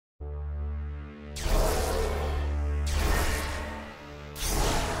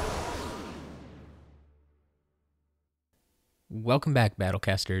Welcome back,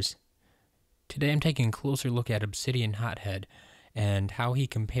 Battlecasters. Today I'm taking a closer look at Obsidian Hothead and how he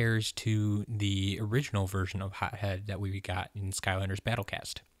compares to the original version of Hothead that we got in Skylanders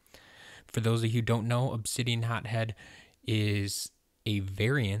Battlecast. For those of you who don't know, Obsidian Hothead is a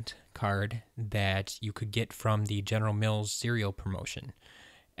variant card that you could get from the General Mills cereal promotion.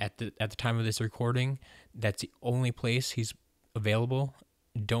 At the time of this recording, that's the only place he's available.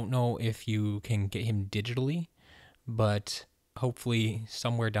 Don't know if you can get him digitally, but hopefully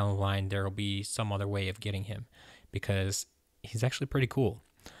somewhere down the line there will be some other way of getting him because he's actually pretty cool.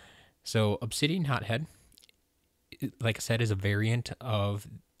 So Obsidian Hothead, like I said, is a variant of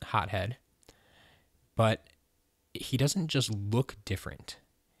Hothead, but he doesn't just look different.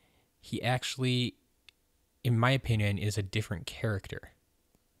 He actually, in my opinion, is a different character.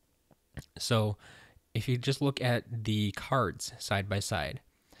 So if you just look at the cards side by side,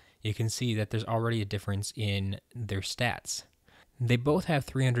 you can see that there's already a difference in their stats. They both have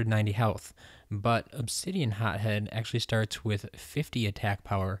 390 health, but Obsidian Hothead actually starts with 50 attack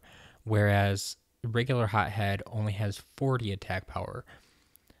power, whereas regular Hothead only has 40 attack power.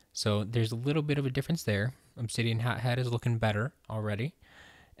 So there's a little bit of a difference there. Obsidian Hothead is looking better already.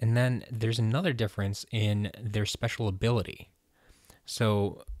 And then there's another difference in their special ability.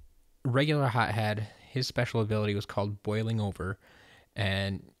 So regular Hothead, his special ability was called Boiling Over,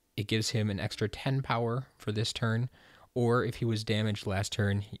 and it gives him an extra 10 power for this turn, or if he was damaged last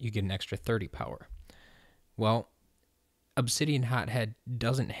turn, you get an extra 30 power. Well, Obsidian Hothead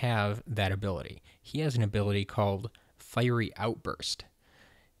doesn't have that ability. He has an ability called Fiery Outburst,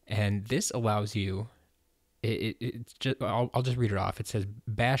 and this allows you, I'll just read it off. It says,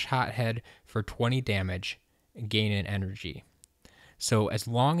 bash Hothead for 20 damage, gain an energy. So as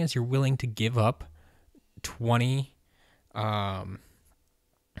long as you're willing to give up 20 points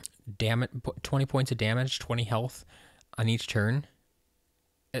of damage, 20 health on each turn,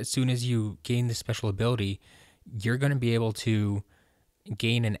 as soon as you gain the special ability, you're going to be able to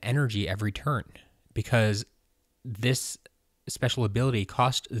gain an energy every turn, because this special ability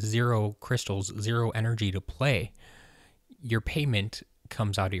costs 0 crystals, 0 energy to play. Your payment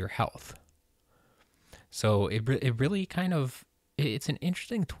comes out of your health. So it really kind of, it's an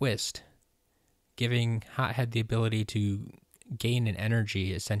interesting twist, giving Hothead the ability to gain an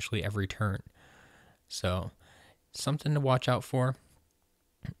energy essentially every turn. So something to watch out for.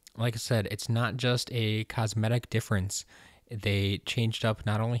 Like I said, it's not just a cosmetic difference. They changed up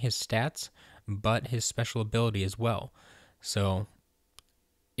not only his stats, but his special ability as well. So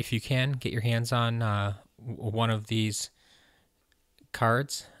if you can, get your hands on one of these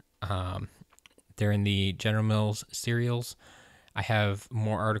cards. They're in the General Mills cereals. I have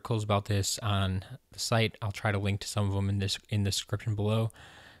more articles about this on the site. I'll try to link to some of them in the description below.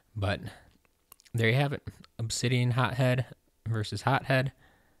 But there you have it. Obsidian Hothead versus Hothead.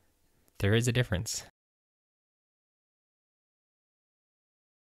 There is a difference.